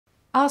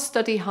Our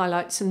study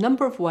highlights a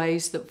number of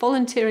ways that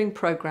volunteering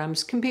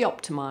programmes can be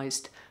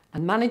optimised,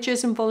 and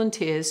managers and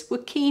volunteers were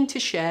keen to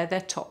share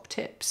their top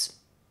tips.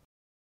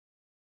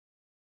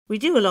 We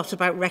do a lot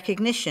about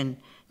recognition,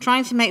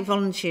 trying to make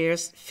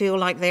volunteers feel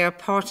like they are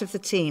part of the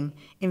team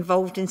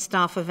involved in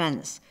staff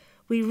events.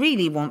 We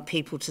really want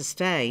people to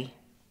stay.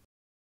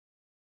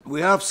 We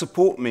have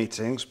support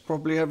meetings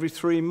probably every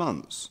 3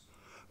 months.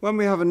 When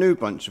we have a new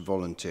bunch of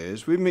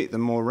volunteers, we meet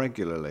them more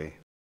regularly.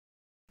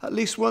 At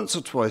least once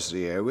or twice a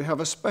year, we have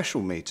a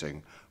special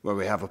meeting where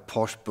we have a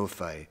posh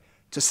buffet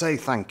to say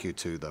thank you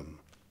to them.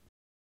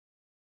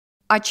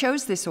 I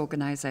chose this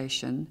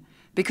organisation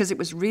because it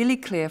was really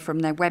clear from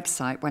their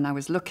website when I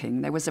was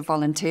looking there was a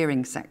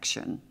volunteering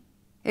section.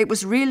 It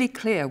was really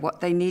clear what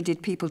they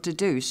needed people to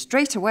do.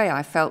 Straight away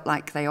I felt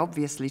like they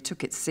obviously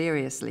took it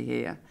seriously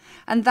here,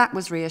 and that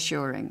was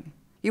reassuring.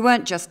 You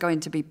weren't just going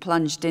to be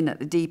plunged in at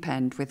the deep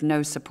end with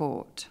no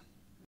support.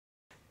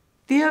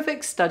 The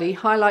ERVIC study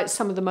highlights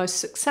some of the most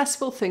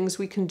successful things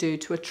we can do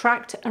to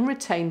attract and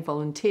retain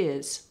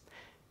volunteers.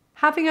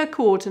 Having a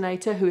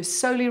coordinator who is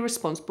solely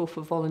responsible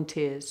for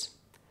volunteers.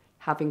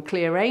 Having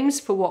clear aims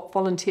for what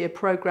volunteer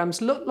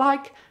programmes look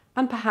like,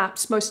 and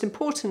perhaps most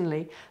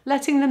importantly,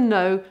 letting them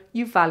know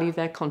you value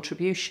their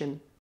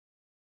contribution.